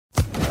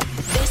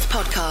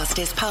podcast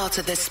is part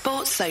of the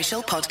Sports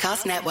Social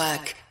Podcast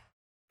Network.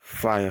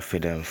 Fire for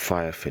them,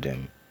 fire for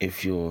them.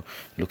 If you're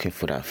looking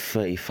for that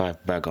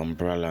 35 bag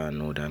umbrella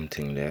and all damn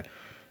thing there,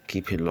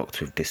 keep it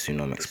locked with this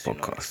Tsunomics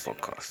podcast.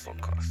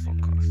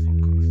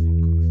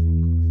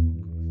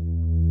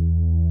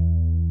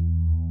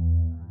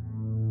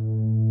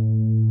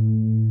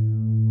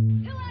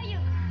 Who are you?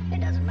 It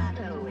doesn't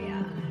matter who we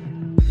are.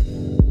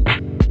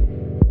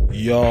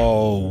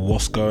 Yo,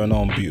 what's going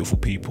on, beautiful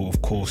people?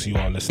 Of course, you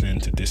are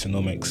listening to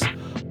Dysonomics.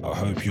 I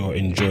hope you're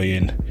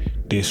enjoying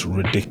this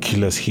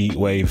ridiculous heat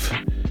wave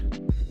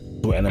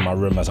sweating in my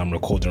room as I'm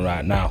recording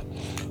right now.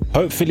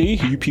 Hopefully,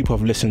 you people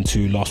have listened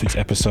to last week's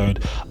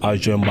episode. I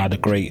was joined by the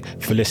great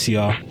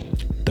Felicia,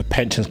 the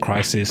pensions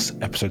crisis,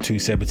 episode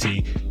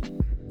 270.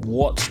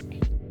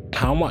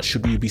 How much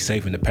should we be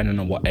saving depending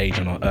on what age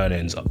and our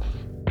earnings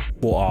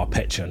for our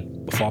pension,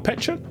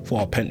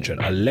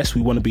 unless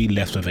we want to be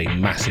left with a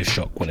massive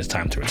shock when it's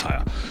time to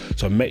retire.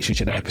 So make sure you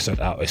check that episode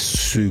out. It's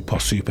super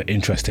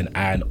interesting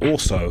and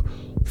also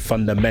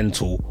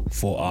fundamental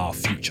for our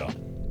future.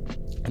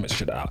 Let's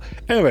check that out.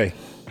 Anyway,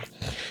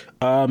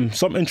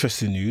 some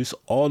interesting news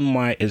on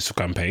my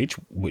Instagram page,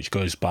 which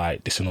goes by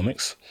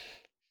Dysonomics.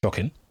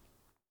 Shocking.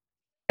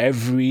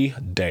 Every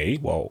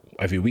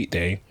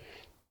weekday,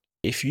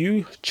 if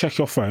you check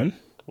your phone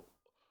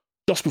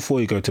just before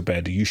you go to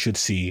bed, you should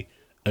see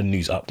a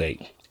news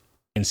update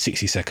in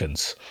 60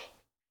 seconds,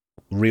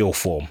 real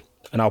form.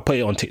 And I'll put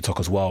it on TikTok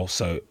as well.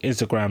 So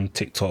Instagram,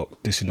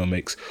 TikTok,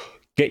 Dysonomics,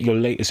 get your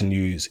latest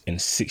news in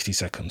 60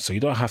 seconds. So you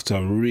don't have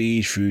to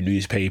read through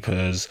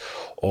newspapers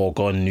or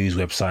go on news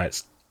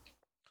websites.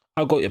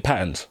 I've got your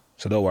patterns,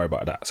 so don't worry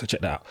about that. So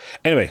check that out.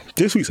 Anyway,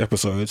 this week's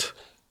episode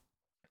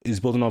is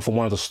building on from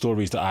one of the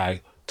stories that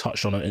I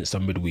touched on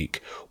Insta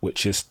midweek,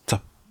 which is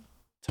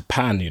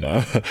Japan,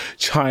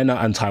 China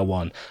and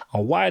Taiwan,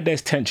 and why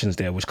there's tensions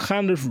there, which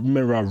kind of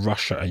mirror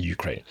Russia and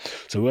Ukraine.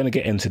 So we're going to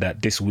get into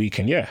that this week,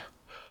 and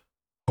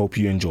hope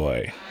you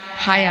enjoy.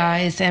 Hi,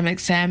 it's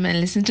MXM, and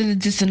listen to the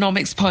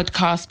Dysonomics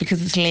podcast because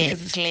it's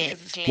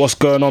lit. What's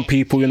going on,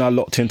 people? You're now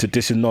locked into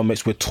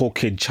Dysonomics. We're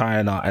talking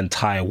China and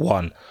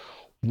Taiwan.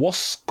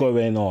 What's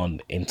going on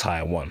in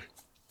Taiwan?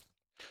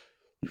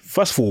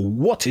 First of all,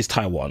 what is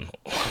Taiwan?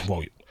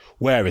 Well,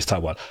 where is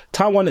Taiwan?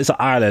 Taiwan is an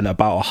island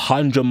about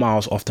 100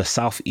 miles off the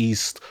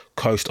southeast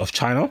coast of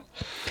China,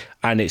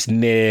 and it's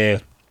near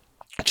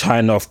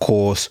China, of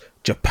course,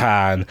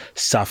 Japan,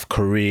 South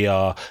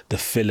Korea, the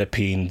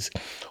Philippines,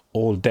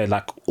 all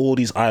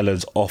these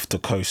islands off the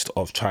coast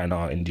of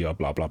China, India,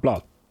 blah, blah,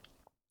 blah.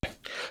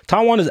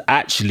 Taiwan is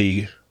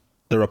actually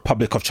the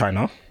Republic of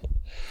China,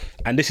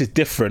 and this is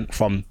different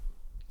from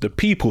the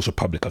People's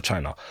Republic of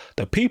China.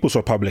 The People's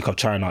Republic of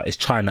China is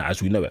China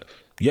as we know it.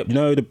 Yep,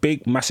 the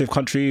big, massive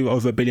country,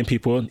 over 1 billion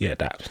people. Yeah,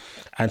 that.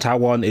 And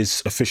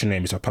Taiwan's official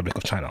name is Republic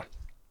of China.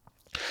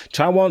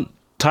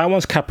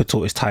 Taiwan's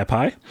capital is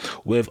Taipei,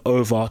 with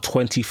over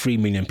 23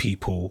 million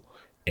people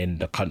in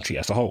the country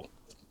as a whole.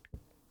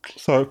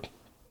 So,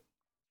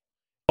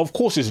 of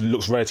course, this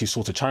looks relatively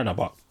sort of China,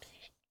 but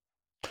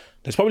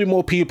there's probably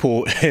more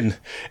people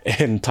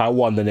in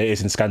Taiwan than there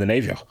is in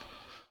Scandinavia.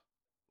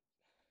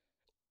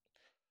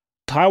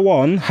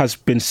 Taiwan has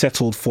been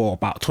settled for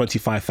about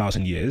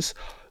 25,000 years.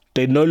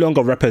 They no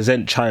longer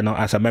represent China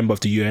as a member of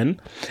the UN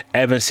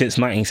ever since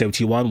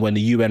 1971, when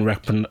the UN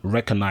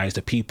recognized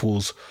the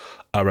People's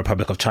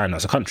Republic of China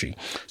as a country.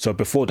 So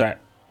before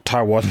that,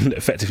 Taiwan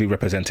effectively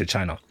represented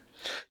China.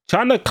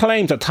 China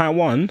claims that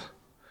Taiwan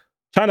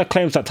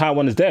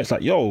is there. It's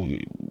like, yo,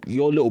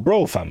 you're little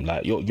bro, fam.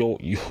 Like,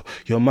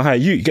 you're my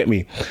you get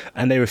me?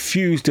 And they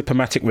refuse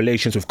diplomatic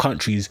relations with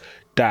countries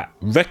that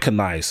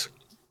recognize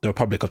the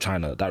Republic of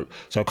China.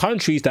 So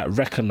countries that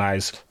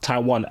recognize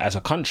Taiwan as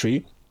a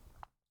country,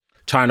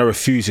 China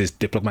refuses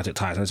diplomatic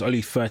ties. And there's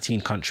only 13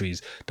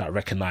 countries that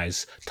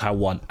recognize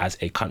Taiwan as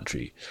a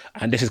country.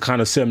 And this is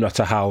kind of similar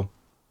to how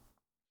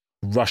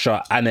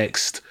Russia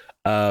annexed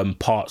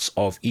parts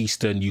of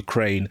eastern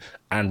Ukraine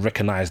and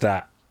recognized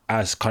that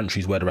as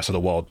countries where the rest of the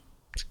world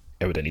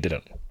evidently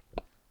didn't.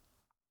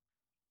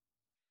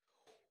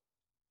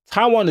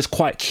 Taiwan is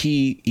quite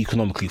key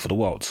economically for the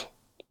world.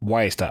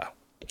 Why is that?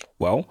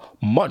 Well,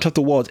 much of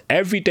the world's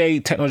everyday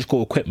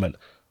technological equipment,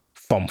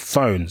 from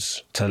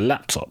phones to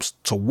laptops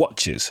to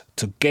watches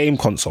to game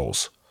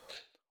consoles,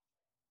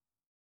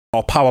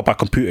 are powered by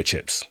computer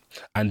chips.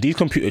 And these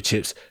computer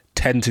chips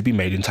tend to be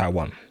made in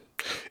Taiwan.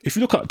 If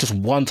you look at just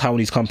one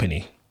Taiwanese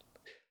company,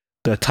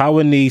 the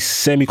Taiwanese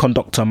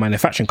Semiconductor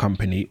Manufacturing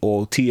Company,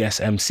 or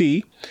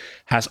TSMC,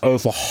 has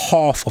over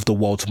half of the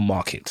world's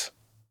market.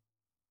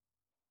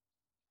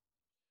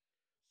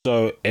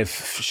 So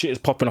if shit is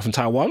popping off in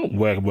Taiwan,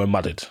 we're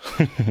mudded.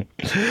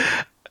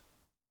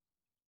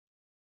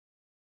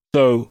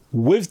 So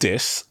with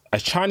this, a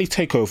Chinese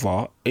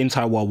takeover in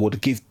Taiwan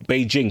would give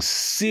Beijing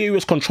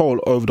serious control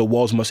over the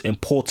world's most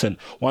important,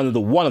 one of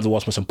the world's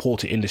most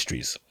important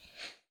industries.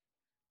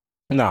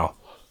 Now,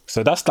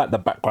 so that's like the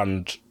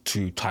background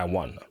to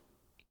Taiwan.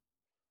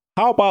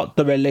 How about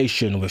the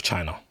relation with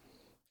China?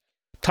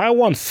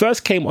 Taiwan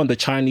first came under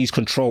Chinese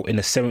control in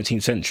the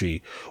 17th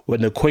century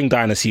when the Qing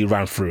dynasty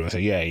ran through and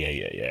said,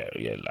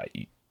 yeah,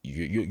 like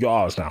you're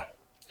ours now.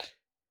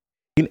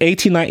 In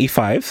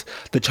 1895,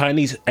 the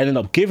Chinese ended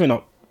up giving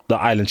up the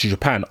island to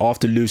Japan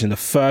after losing the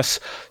first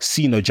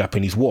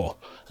Sino-Japanese war.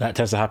 That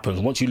tends to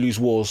happen. Once you lose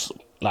wars,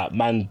 like,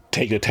 man,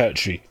 take your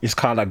territory. It's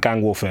kind of like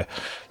gang warfare.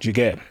 Do you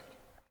get it?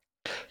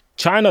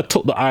 China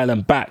took the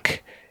island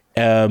back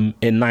in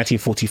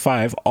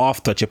 1945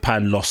 after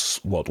Japan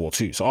lost World War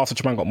II. So after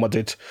Japan got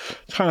mudded,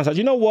 China said,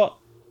 you know what?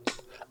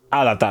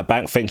 I'll have that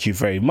back. Thank you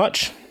very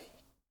much.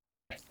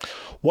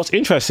 What's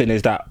interesting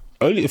is that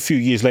only a few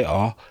years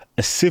later,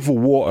 a civil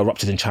war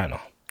erupted in China.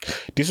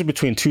 This was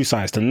between two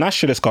sides, the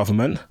nationalist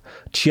government,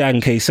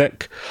 Chiang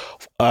Kai-shek,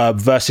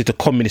 versus the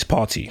Communist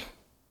Party.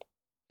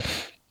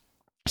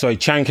 So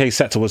Chiang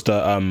Kai-shek was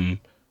the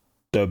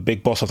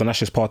big boss of the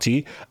Nationalist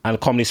Party, and the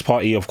Communist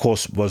Party, of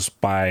course, was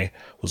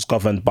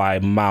governed by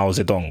Mao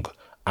Zedong.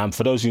 And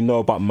for those who know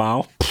about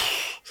Mao,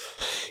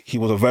 he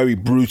was a very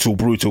brutal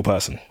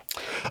person.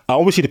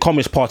 Obviously, the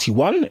Communist Party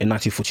won in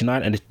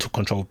 1949, and it took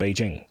control of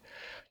Beijing.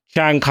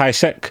 Chiang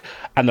Kai-shek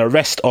and the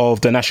rest of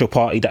the National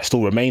Party that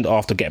still remained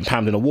after getting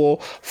pammed in the war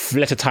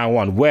fled to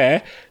Taiwan,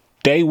 where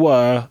they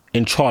were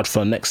in charge for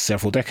the next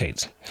several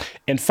decades.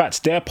 In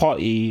fact, their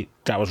party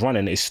that was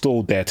running is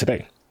still there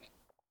today.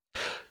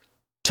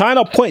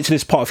 China points to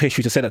this part of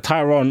history to say that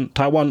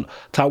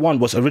Taiwan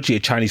was originally a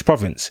Chinese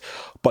province,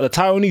 but the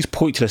Taiwanese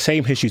point to the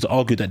same history to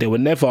argue that they were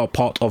never a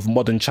part of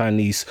modern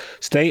Chinese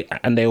state,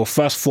 and they were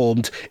first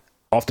formed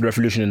after the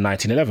revolution in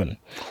 1911,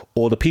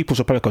 or the People's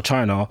Republic of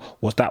China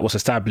was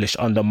established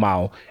under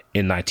Mao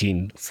in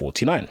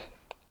 1949.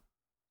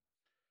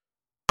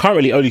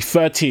 Currently, only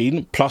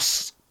 13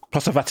 plus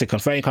the Vatican,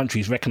 30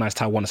 countries recognize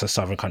Taiwan as a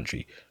sovereign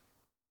country.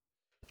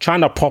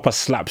 China proper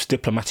slaps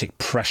diplomatic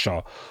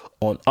pressure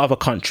on other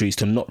countries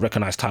to not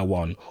recognize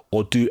Taiwan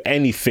or do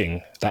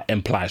anything that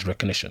implies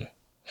recognition.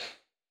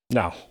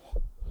 Now,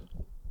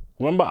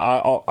 remember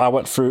I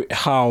went through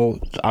how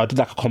I did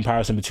like a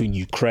comparison between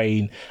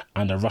Ukraine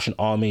and the Russian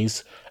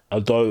armies.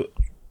 Although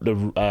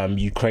the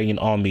Ukrainian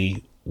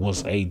army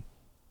was a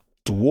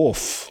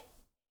dwarf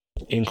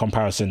in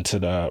comparison to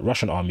the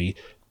Russian army,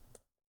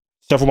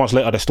 several months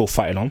later they're still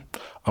fighting on.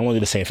 I'm going to do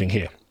the same thing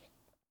here.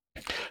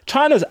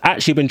 China's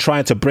actually been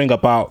trying to bring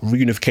about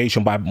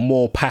reunification by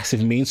more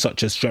passive means,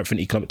 such as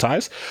strengthening economic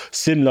ties,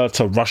 similar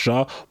to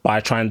Russia,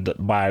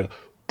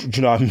 do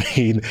you know what I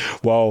mean?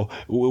 Well,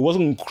 it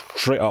wasn't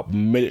straight up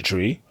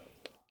military,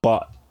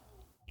 but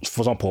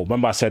for example,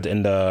 remember I said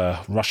in the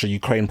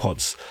Russia-Ukraine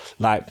pods,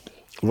 like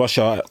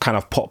Russia kind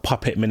of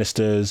puppet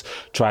ministers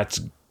tried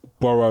to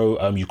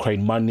borrow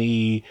Ukraine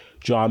money.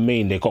 Do you know what I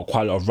mean? They got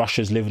quite a lot of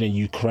Russians living in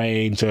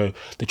Ukraine, so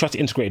they tried to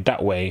integrate it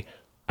that way,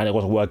 and it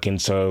wasn't working,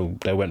 so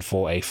they went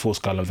for a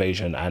full-scale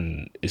invasion,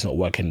 and it's not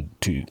working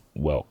too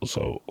well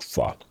so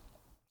far.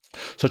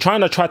 So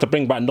China tried to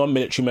bring back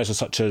non-military measures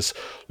such as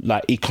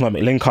like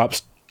economic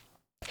link-ups,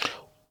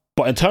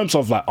 but in terms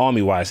of like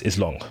army-wise, it's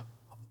long.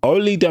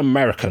 Only the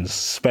Americans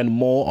spend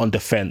more on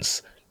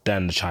defense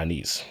than the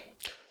Chinese.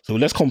 So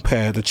let's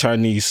compare the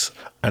Chinese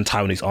and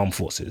Taiwanese armed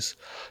forces.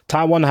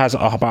 Taiwan has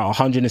about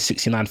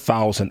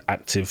 169,000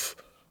 active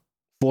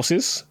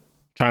forces.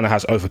 China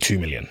has over 2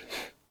 million.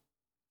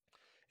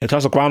 In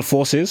terms of ground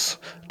forces,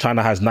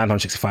 China has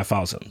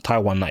 965,000,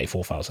 Taiwan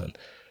 94,000.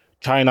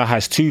 China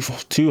has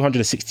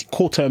 260,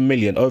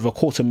 over a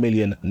quarter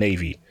million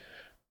Navy,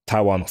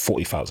 Taiwan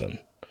 40,000.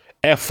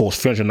 Air Force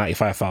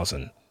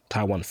 395,000,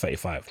 Taiwan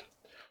 35.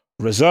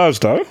 Reserves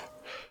though,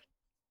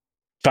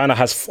 China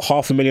has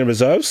 500,000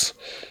 reserves,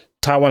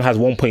 Taiwan has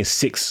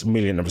 1.6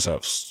 million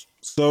reserves.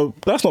 So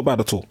that's not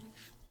bad at all.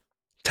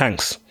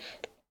 Tanks.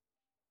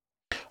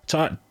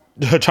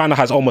 China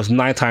has almost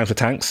 9 times the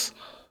tanks,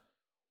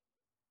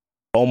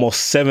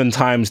 almost 7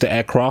 times the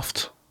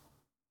aircraft,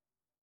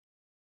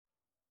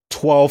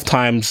 12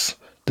 times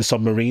the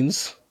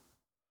submarines,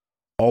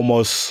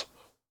 almost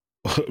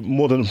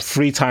more than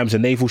 3 times the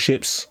naval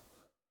ships,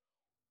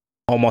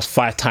 almost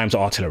 5 times the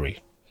artillery.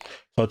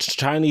 So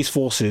Chinese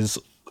forces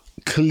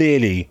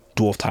clearly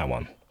dwarf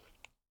Taiwan.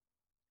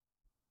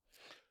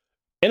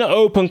 In an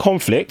open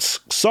conflict,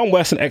 some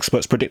Western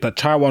experts predict that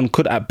Taiwan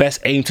could at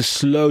best aim to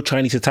slow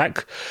Chinese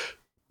attack,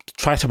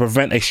 try to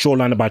prevent a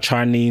shoreline by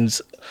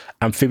Chinese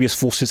amphibious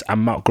forces,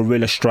 and mount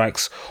guerrilla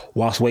strikes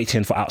whilst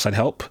waiting for outside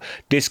help.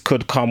 This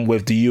could come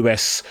with the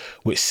US,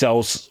 which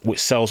sells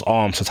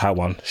arms to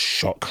Taiwan.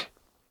 Shock.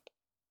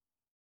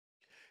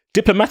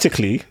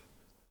 Diplomatically,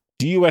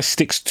 the US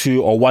sticks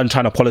to a one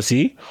China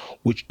policy,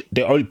 which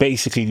they only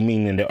basically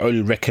mean they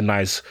only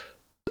recognize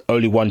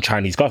only one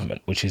Chinese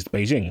government, which is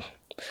Beijing.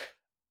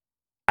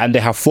 And they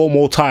have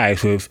formal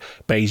ties with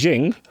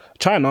Beijing,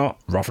 China,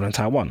 rather than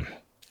Taiwan.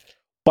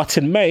 But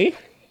in May,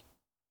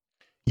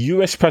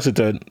 US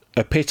President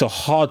appeared to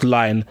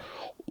hardline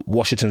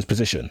Washington's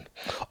position,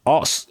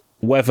 asked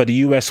whether the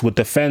US would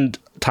defend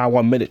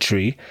Taiwan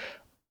military,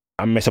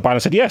 and Mr.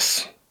 Biden said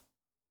yes.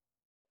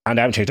 And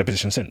they haven't changed their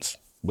position since,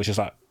 which is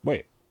like,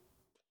 wait,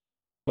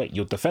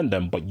 you'll defend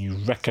them, but you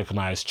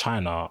recognize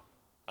China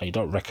and you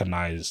don't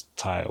recognize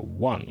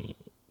Taiwan,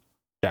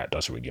 that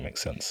doesn't really make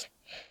sense.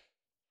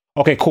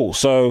 Okay, cool.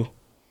 So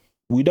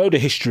we know the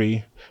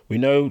history. We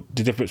know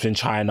the difference between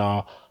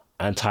China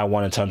and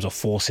Taiwan in terms of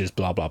forces,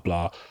 blah, blah,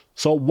 blah.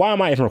 So why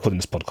am I even recording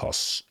this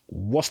podcast?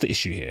 What's the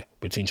issue here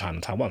between China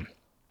and Taiwan?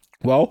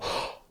 Well,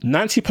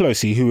 Nancy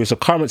Pelosi, who is the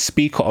current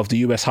Speaker of the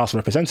US House of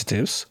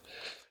Representatives,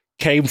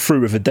 came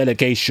through with a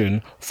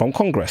delegation from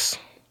Congress.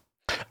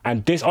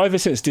 And ever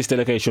since this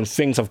delegation,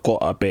 things have got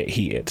a bit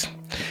heated.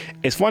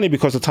 It's funny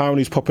because the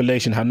Taiwanese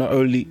population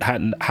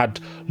had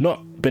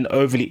not been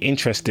overly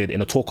interested in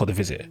the talk of the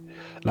visit.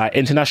 Like,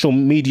 international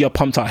media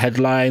pumped out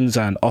headlines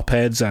and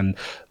op-eds,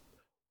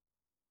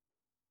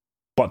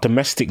 but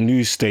domestic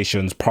news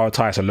stations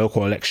prioritized the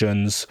local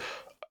elections,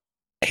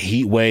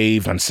 heat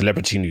wave, and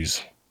celebrity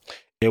news.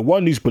 In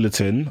one news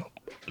bulletin,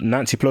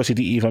 Nancy Pelosi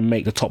didn't even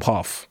make the top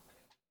half.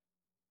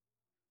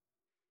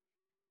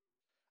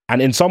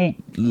 And in some,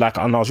 and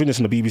I was reading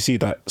this on the BBC,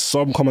 that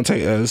some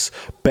commentators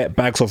bet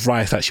bags of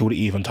rice that she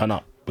wouldn't even turn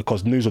up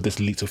because news of this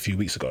leaked a few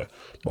weeks ago.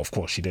 But of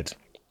course she did.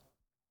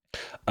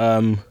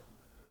 In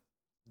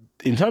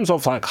terms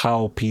of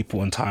how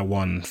people in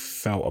Taiwan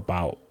felt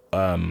about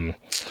the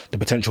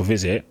potential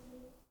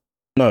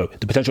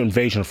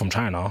invasion from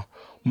China,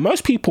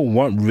 most people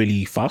weren't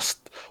really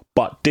fussed,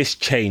 but this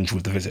changed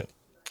with the visit.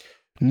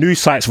 News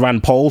sites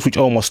ran polls, which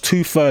almost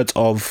 2/3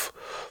 of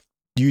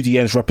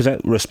UDN's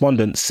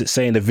respondents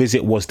saying the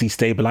visit was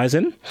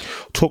destabilizing.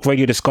 Talk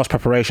Radio discussed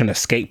preparation and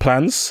escape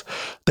plans.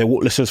 They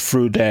walked listeners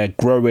through their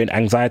growing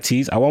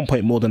anxieties. At one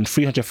point, more than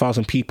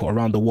 300,000 people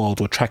around the world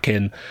were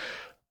tracking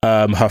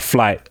her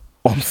flight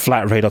on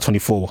Flight Radar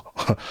 24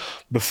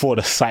 before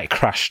the site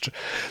crashed.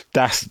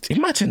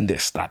 Imagine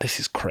this. This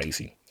is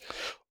crazy.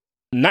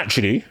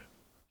 Naturally,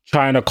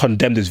 China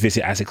condemned this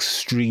visit as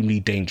extremely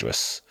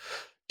dangerous.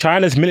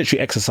 China's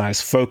military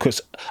exercise focused,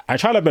 and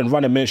China have been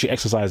running military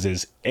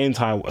exercises in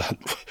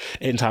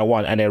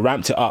Taiwan, and they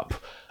ramped it up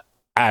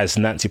as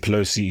Nancy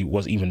Pelosi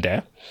was even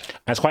there.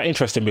 And it's quite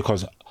interesting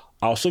because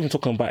I was even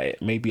talking about it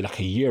maybe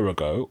a year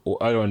ago or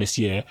earlier on this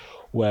year,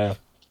 where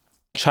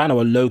China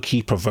were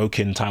low-key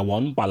provoking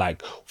Taiwan by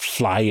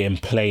flying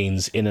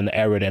planes in an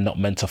area they're not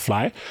meant to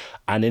fly.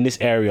 And in this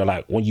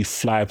area, when you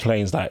fly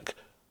planes,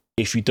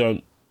 if you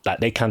don't,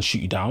 they can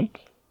shoot you down.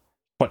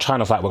 But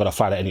China's we're going to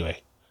fly that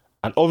anyway.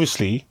 And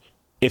obviously,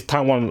 if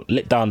Taiwan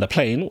lit down the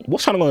plane,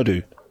 what's China going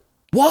to do?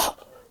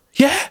 What?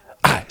 Yeah?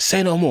 Alright,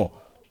 say no more.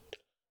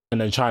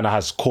 And then China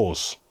has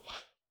cause.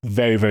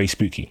 Very, very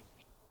spooky.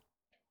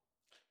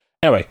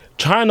 Anyway,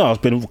 China has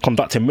been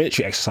conducting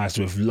military exercises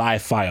with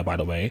live fire, by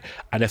the way,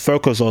 and they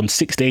focus on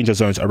 6 danger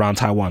zones around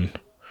Taiwan,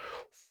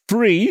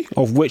 3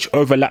 of which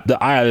overlap the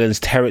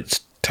island's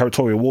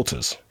territorial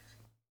waters.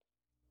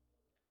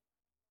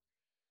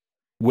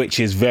 Which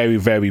is very,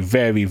 very,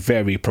 very,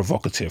 very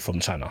provocative from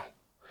China.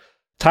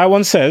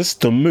 Taiwan says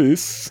the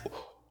move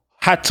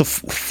had to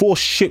force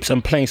ships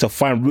and planes to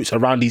find routes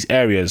around these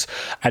areas,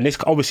 and this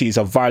obviously is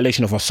a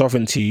violation of our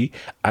sovereignty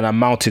and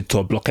amounted to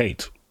a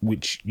blockade,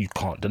 which you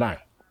can't deny.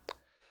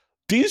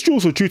 These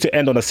rules were due to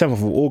end on the 7th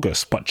of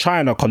August, but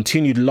China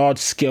continued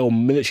large-scale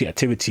military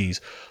activities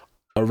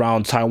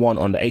around Taiwan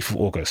on the 8th of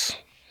August,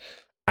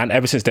 and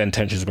ever since then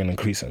tensions have been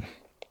increasing.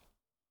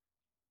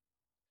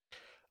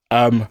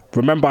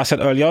 Remember I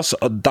said earlier,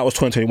 that was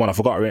 2021, I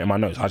forgot to write in my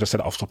notes, I just said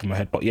it off the top of my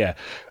head, but yeah,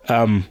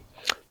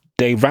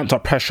 they ramped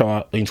up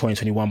pressure in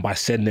 2021 by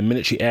sending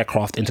military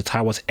aircraft into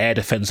Taiwan's air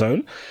defense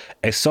zone,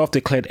 a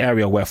self-declared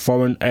area where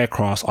foreign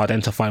aircrafts are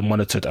identified,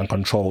 monitored and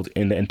controlled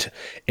in the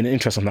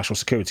interest of national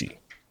security.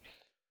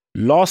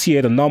 Last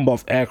year, the number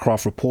of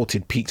aircraft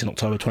reported peaked in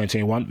October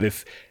 2021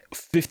 with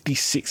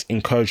 56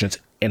 incursions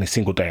in a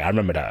single day. I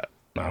remember that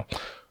now.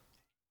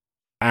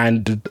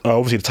 And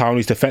obviously the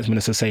Taiwanese defense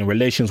minister saying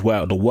relations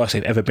were the worst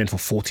they've ever been for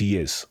 40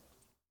 years.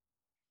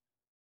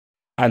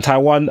 And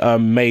Taiwan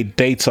made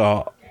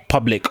data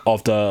public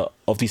of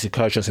these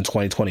incursions in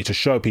 2020 to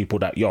show people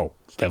that,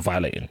 they're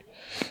violating.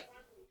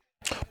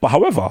 But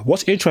however,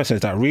 what's interesting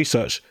is that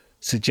research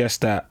suggests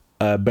that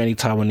many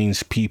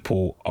Taiwanese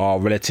people are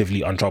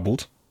relatively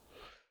untroubled.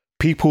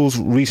 People's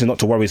reason not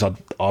to worry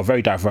are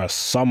very diverse.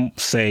 Some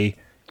say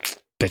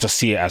they just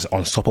see it as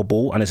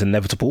unstoppable and it's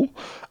inevitable.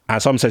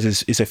 And some says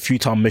it's a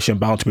futile mission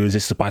bound to be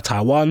resisted by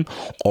Taiwan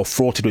or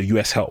thwarted with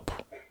US help.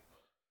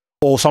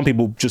 Or some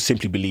people just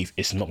simply believe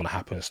it's not going to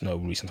happen. There's no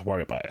reason to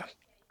worry about it.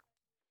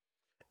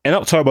 In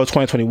October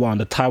 2021,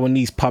 the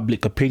Taiwanese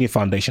Public Opinion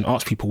Foundation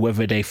asked people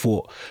whether they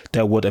thought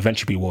there would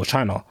eventually be war with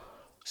China.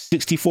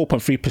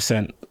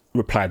 64.3%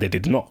 replied they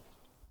did not.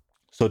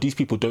 So these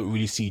people don't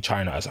really see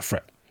China as a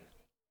threat.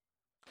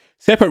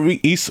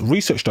 Separate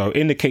research, though,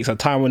 indicates that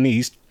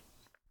Taiwanese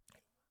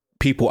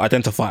people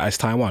identify as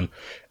Taiwan.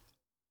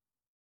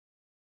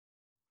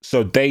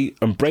 So they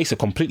embrace a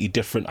completely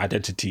different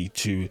identity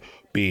to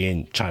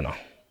being China.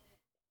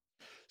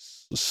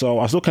 So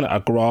I was looking at a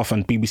graph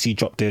and BBC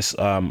dropped this,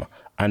 and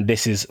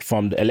this is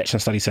from the Election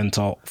Study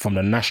Center from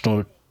the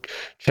National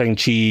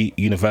Chengchi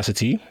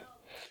University.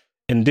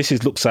 And this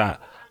looks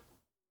at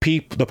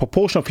the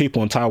proportion of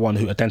people in Taiwan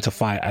who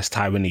identify as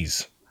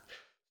Taiwanese.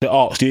 They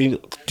asked, do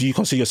you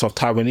consider yourself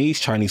Taiwanese,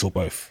 Chinese, or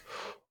both?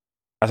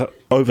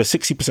 Over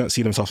 60%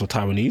 see themselves as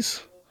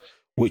Taiwanese,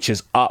 which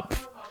is up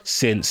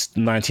since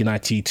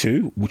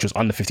 1992, which was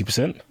under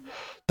 50%.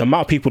 The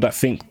amount of people that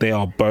think they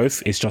are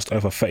both is just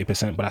over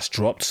 30%, but that's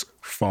dropped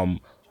from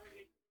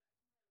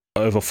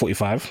over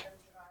 45.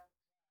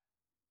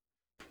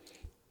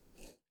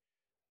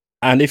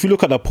 And if you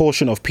look at the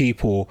portion of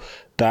people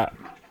that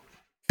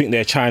think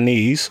they're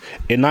Chinese,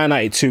 in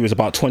 1992 it was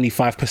about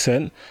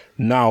 25%.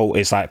 Now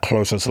it's like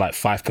closer to like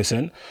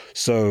 5%.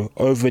 So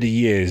over the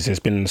years, there's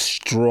been a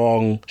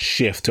strong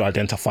shift to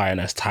identifying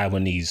as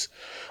Taiwanese,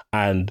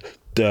 and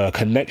the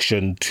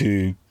connection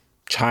to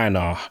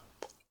China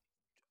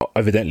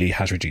evidently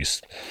has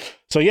reduced.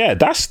 So yeah,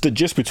 that's the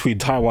gist between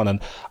Taiwan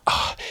and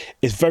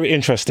it's very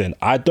interesting.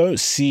 I don't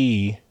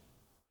see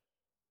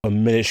a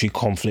military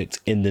conflict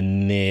in the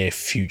near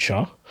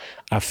future.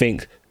 I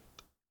think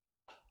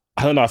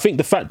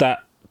the fact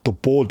that the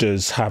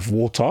borders have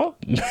water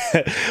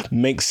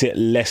makes it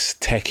less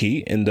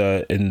techie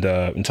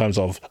in terms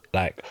of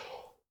like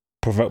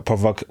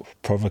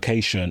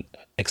provocation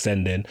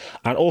extending.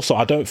 And also,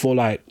 I don't feel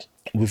like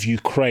with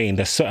Ukraine,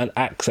 there's certain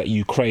acts that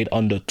Ukraine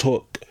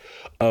undertook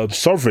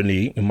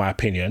sovereignly, in my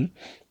opinion,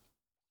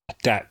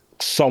 that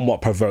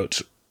somewhat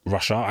provoked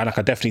Russia, and I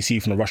can definitely see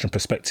from the Russian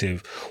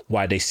perspective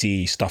why they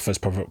see stuff as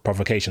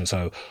provocation.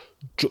 So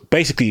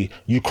basically,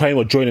 Ukraine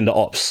were joining the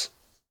ops,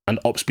 and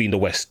ops being the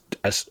West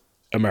as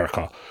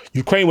America.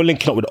 Ukraine were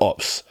linking up with the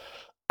ops,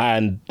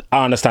 and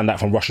I understand that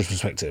from Russia's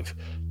perspective.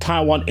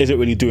 Taiwan isn't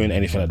really doing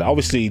anything like that.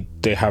 Obviously,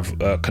 they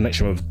have a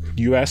connection with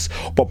US,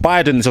 but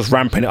Biden is just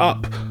ramping it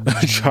up. Do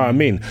you know what I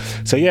mean?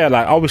 So yeah,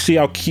 like obviously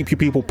I'll keep you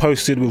people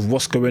posted with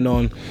what's going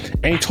on.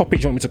 Any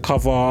topics you want me to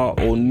cover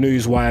or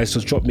news-wise,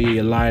 just drop me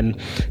a line,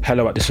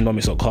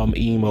 hello@dysonomics.com,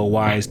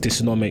 email-wise,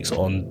 Dysonomics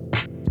on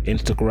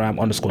Instagram,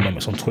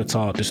 _nomics on Twitter,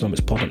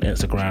 DysonomicsPod on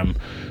Instagram,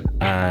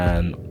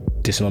 and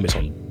Dysonomics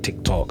on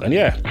TikTok. And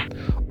yeah,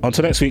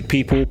 until next week,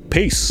 people,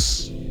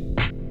 peace.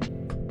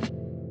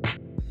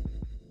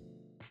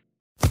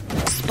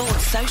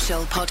 Sports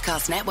Social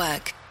Podcast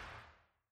Network.